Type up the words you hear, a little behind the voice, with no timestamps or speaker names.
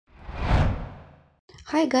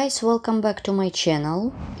Hi guys, welcome back to my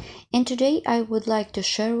channel, and today I would like to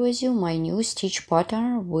share with you my new stitch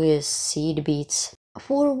pattern with seed beads.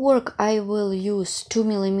 For work I will use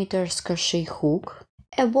 2mm crochet hook,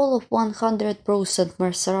 a ball of 100%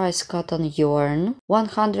 mercerized cotton yarn,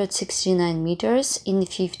 169 meters in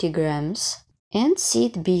 50 grams, and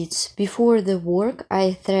seed beads. Before the work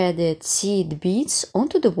I threaded seed beads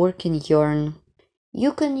onto the working yarn.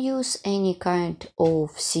 You can use any kind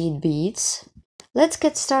of seed beads. Let's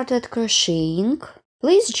get started crocheting.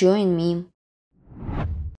 Please join me.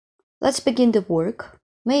 Let's begin the work.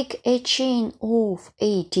 Make a chain of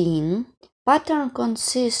 18. Pattern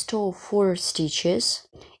consists of 4 stitches.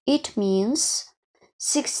 It means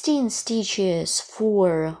 16 stitches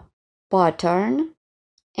for pattern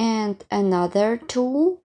and another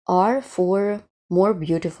 2 are for more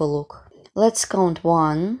beautiful look. Let's count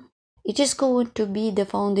 1. It is going to be the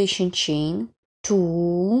foundation chain.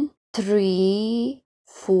 2, 3,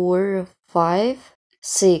 4, 5,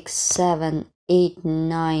 6, 7, 8,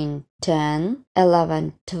 9, 10,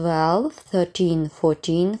 11, 12, 13,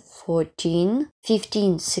 14,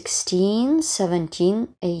 15, 16,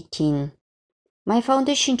 17, 18. My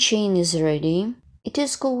foundation chain is ready. It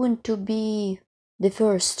is going to be the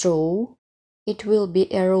first row. It will be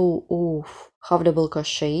a row of half double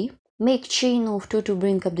crochet. Make chain of 2 to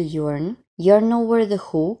bring up the yarn. Yarn over the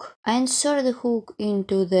hook. I insert the hook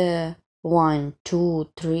into the 1, 2,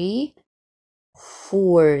 3,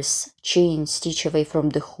 4th chain stitch away from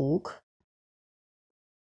the hook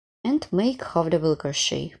and make half double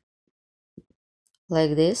crochet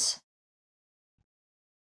like this.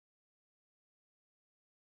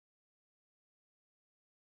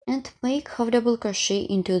 And make half double crochet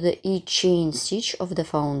into the each chain stitch of the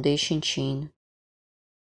foundation chain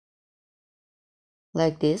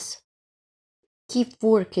like this. Keep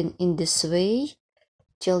working in this way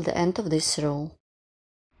till the end of this row.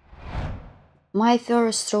 My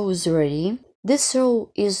first row is ready. This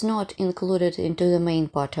row is not included into the main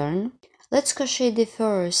pattern. Let's crochet the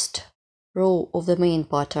first row of the main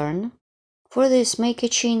pattern. For this, make a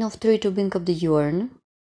chain of 3 to bring up the yarn.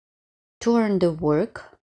 Turn the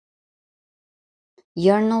work.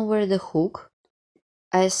 Yarn over the hook.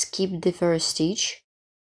 I skip the first stitch.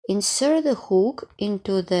 Insert the hook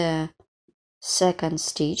into the second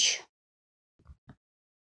stitch.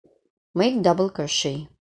 Make double crochet.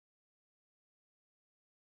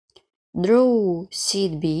 Draw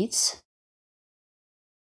seed beads.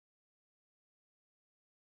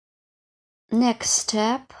 Next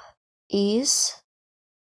step is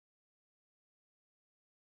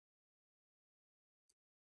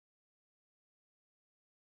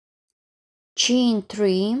chain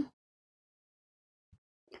 3.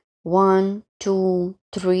 1, 2,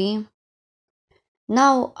 3.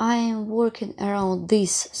 Now I am working around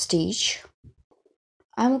this stitch.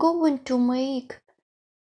 I'm going to make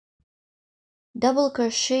double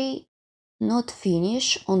crochet not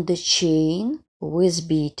finish on the chain with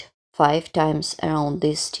bead 5 times around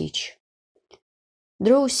this stitch.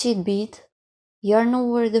 Draw seed bead, yarn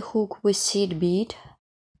over the hook with seed bead,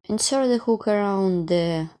 insert the hook around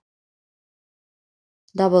the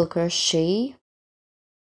double crochet,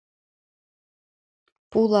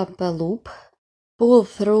 pull up a loop, pull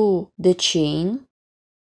through the chain,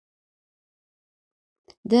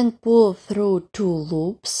 then pull through 2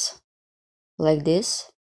 loops like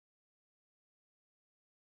this.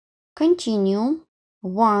 Continue.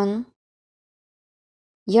 1.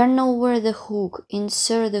 Yarn over the hook,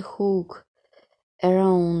 insert the hook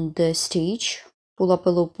around the stitch, pull up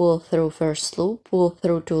a loop, pull through first loop, pull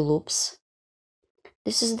through 2 loops.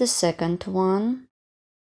 This is the second one.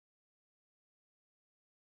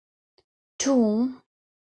 2,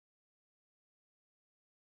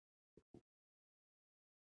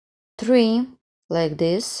 3, like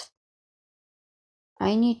this.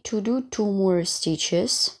 I need to do 2 more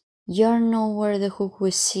stitches. Yarn over the hook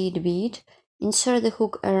with seed bead, insert the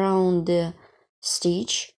hook around the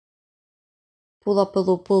stitch, pull up a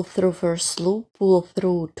loop, pull through first loop, pull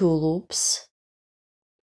through 2 loops.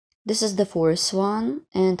 This is the 4th one,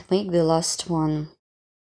 and make the last one.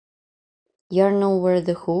 Yarn over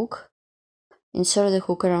the hook, insert the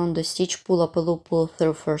hook around the stitch, pull up a loop, pull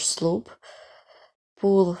through first loop,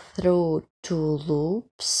 pull through 2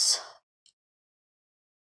 loops.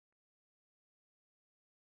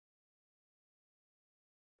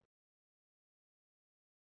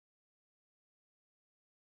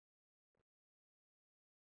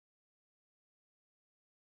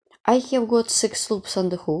 I have got 6 loops on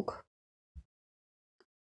the hook.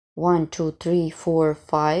 1, 2, 3, 4,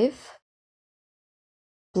 5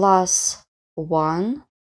 plus 1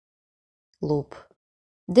 loop.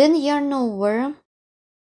 Then yarn over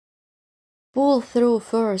Pull through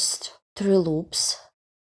first 3 loops.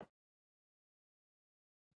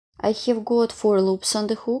 I have got 4 loops on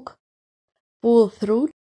the hook. Pull through.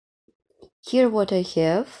 Here what I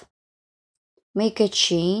have. Make a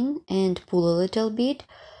chain and pull a little bit.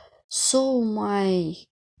 So my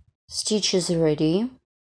stitch is ready.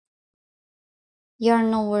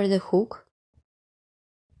 Yarn over the hook.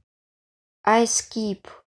 I skip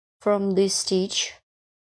from this stitch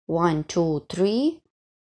 1, 2, 3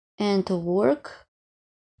 and work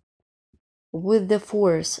with the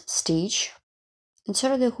 4th stitch.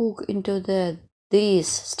 Insert the hook into this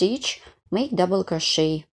stitch, make double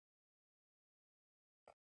crochet.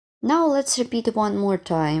 Now let's repeat one more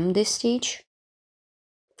time this stitch.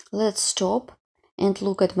 Let's stop and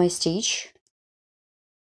look at my stitch.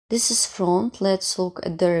 This is front, let's look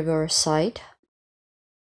at the reverse side.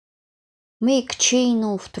 Make chain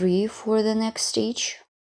of 3 for the next stitch.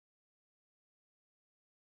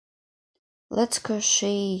 Let's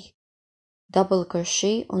crochet double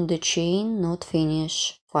crochet on the chain not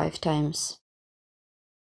finish 5 times.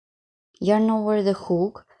 Yarn over the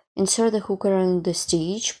hook, insert the hook around the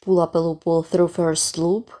stitch, pull up a loop, pull through first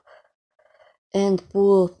loop and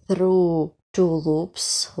pull through 2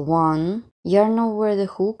 loops, 1. Yarn over the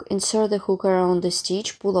hook, insert the hook around the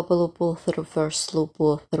stitch, pull up a loop, pull through first loop,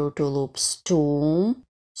 pull through 2 loops, 2.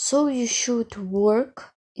 So you should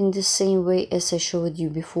work in the same way as I showed you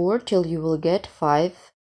before till you will get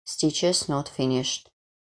 5 stitches not finished.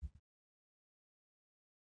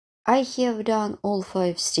 I have done all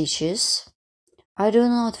 5 stitches. I do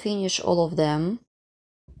not finish all of them.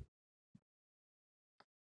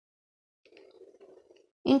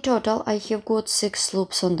 In total, I have got 6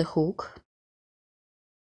 loops on the hook.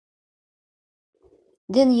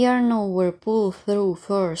 Then yarn over, pull through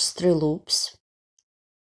first 3 loops.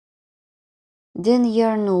 Then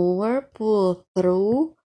yarn over, pull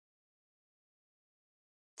through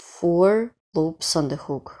 4 loops on the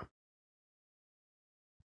hook.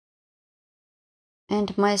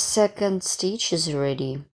 And my second stitch is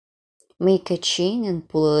ready. Make a chain and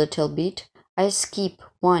pull a little bit. I skip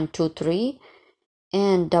 1, 2, 3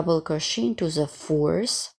 and double crochet into the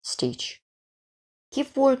 4th stitch.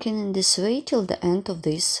 Keep working in this way till the end of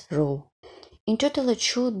this row. In total it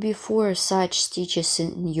should be 4 such stitches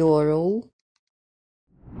in your row.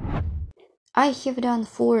 I have done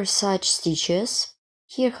 4 such stitches.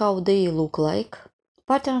 Here how they look like.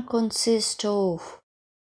 Pattern consists of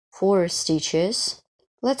 4 stitches.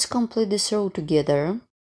 Let's complete this row together.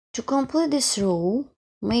 To complete this row,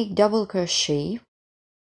 make double crochet.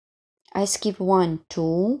 I skip 1,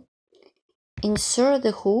 2. Insert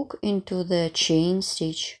the hook into the chain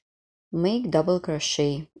stitch. Make double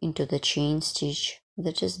crochet into the chain stitch.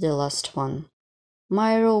 That is the last one.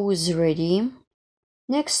 My row is ready.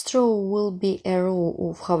 Next row will be a row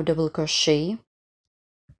of half double crochet.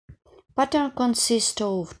 Pattern consists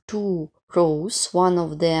of 2 rows. One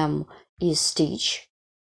of them is stitch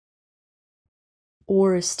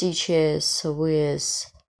or stitches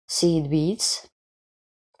with seed beads,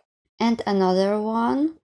 and another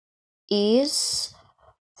one is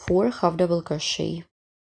for half double crochet.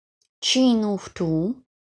 Chain of 2.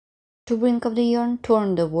 To bring up the yarn,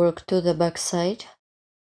 turn the work to the back side.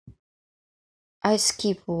 I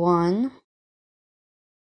skip 1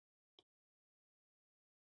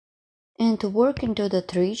 and work into the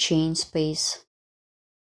 3 chain space.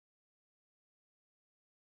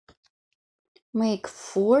 Make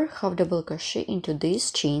 4 half double crochet into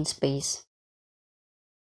this chain space.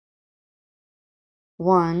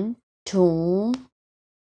 1, 2,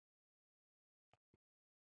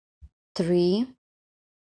 3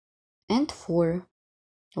 and 4.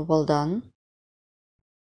 Well done.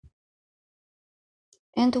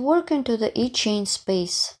 And work into the each chain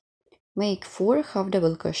space. Make 4 half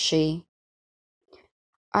double crochet.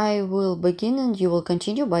 I will begin and you will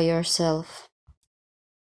continue by yourself.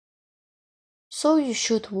 So you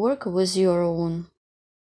should work with your own.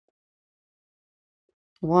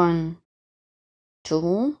 1,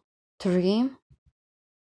 2, 3.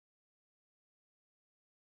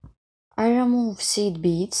 I remove seed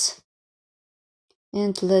beads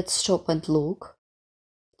and let's stop and look.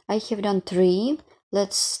 I have done 3.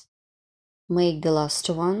 Let's make the last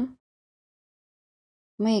one.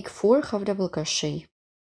 Make 4 half double crochet.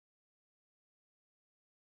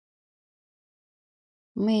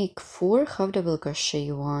 Make 4 half double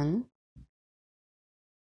crochet. 1,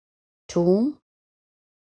 2,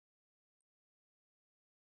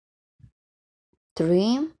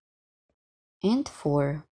 3 and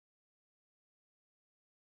 4.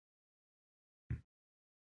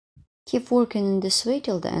 Keep working in this way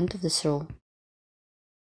till the end of this row.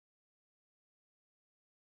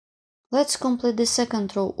 Let's complete the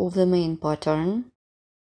second row of the main pattern.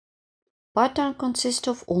 Pattern consists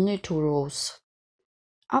of only 2 rows.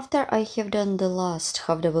 After I have done the last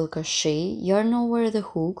half double crochet, yarn over the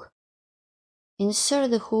hook,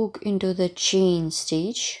 insert the hook into the chain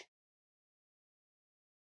stitch,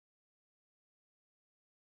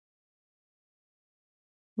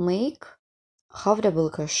 make half double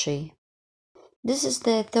crochet. This is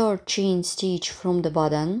the third chain stitch from the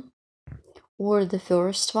bottom, or the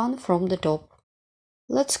first one from the top.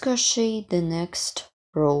 Let's crochet the next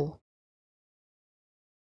row.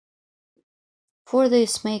 For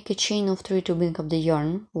this, make a chain of 3 to bring up the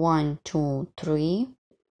yarn. 1, 2, 3.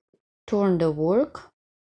 Turn the work,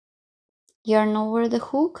 yarn over the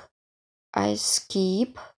hook, I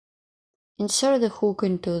skip, insert the hook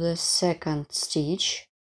into the second stitch,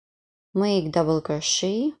 make double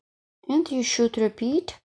crochet, and you should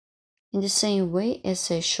repeat in the same way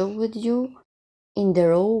as I showed you in the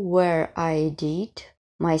row where I did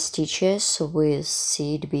my stitches with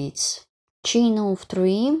seed beads. Chain of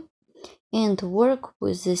 3 and work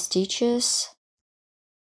with the stitches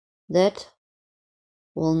that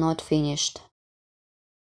will not finished.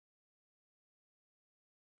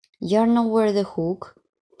 Yarn over the hook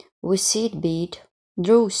with seed bead,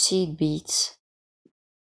 draw seed beads.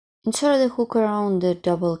 Insert the hook around the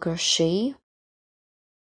double crochet,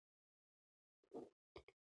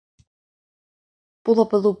 pull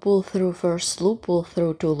up a loop, pull through first loop, pull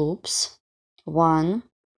through 2 loops, 1,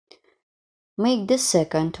 make the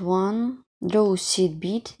second one, draw seed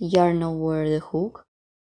bead, yarn over the hook,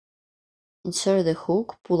 insert the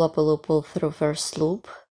hook, pull up a loop, pull through first loop,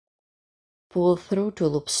 pull through 2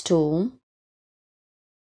 loops, 2.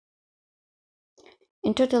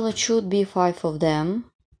 In total it should be 5 of them.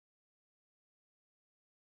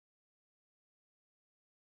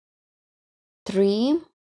 3,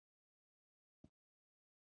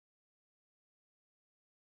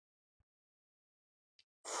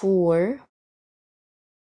 4,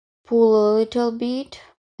 pull a little bit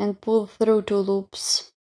and pull through 2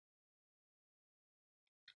 loops,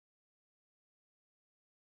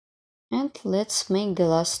 and let's make the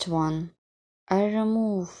last one. I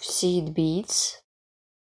remove seed beads,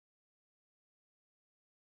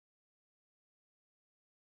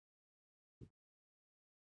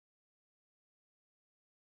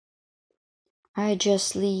 I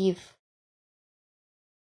just leave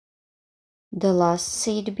the last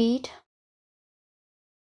seed bead,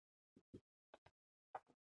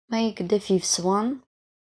 make the 5th one.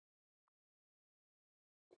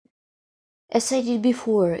 As I did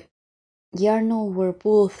before, yarn over,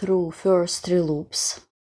 pull through first 3 loops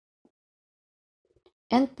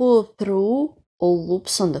and pull through all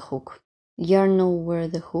loops on the hook. Yarn over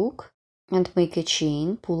the hook and make a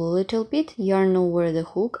chain, pull a little bit, yarn over the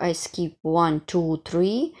hook, I skip 1, 2,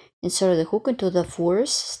 3, insert the hook into the 4th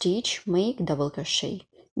stitch, make double crochet.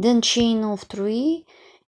 Then chain of 3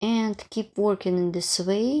 and keep working in this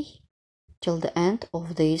way till the end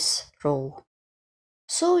of this row.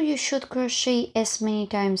 So you should crochet as many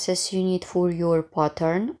times as you need for your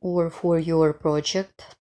pattern or for your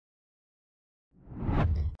project.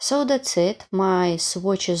 So that's it, my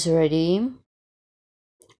swatch is ready.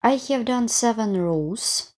 I have done 7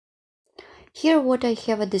 rows. Here what I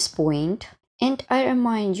have at this point, and I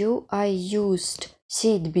remind you I used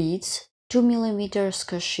seed beads, 2mm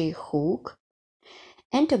crochet hook,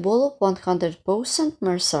 and a ball of 100%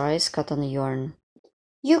 mercerized cotton yarn.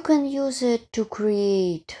 You can use it to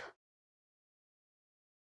create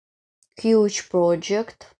huge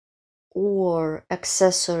project or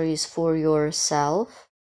accessories for yourself.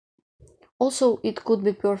 Also, it could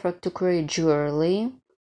be perfect to create jewelry,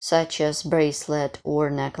 such as bracelet or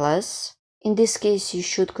necklace. In this case, you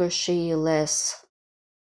should crochet less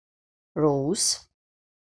rows.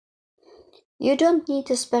 You don't need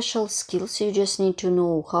a special skills, you just need to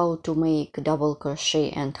know how to make double crochet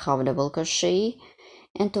and half double crochet.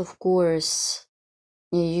 And of course,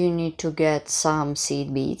 you need to get some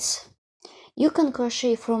seed beads. You can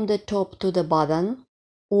crochet from the top to the bottom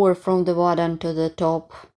or from the bottom to the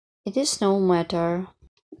top. It is no matter.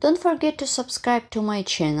 Don't forget to subscribe to my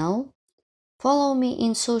channel. Follow me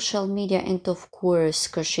in social media and of course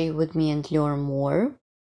crochet with me and learn more.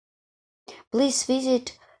 Please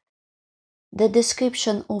visit the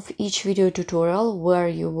description of each video tutorial where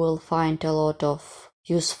you will find a lot of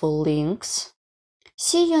useful links.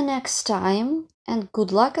 See you next time and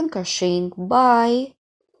good luck in crocheting. Bye!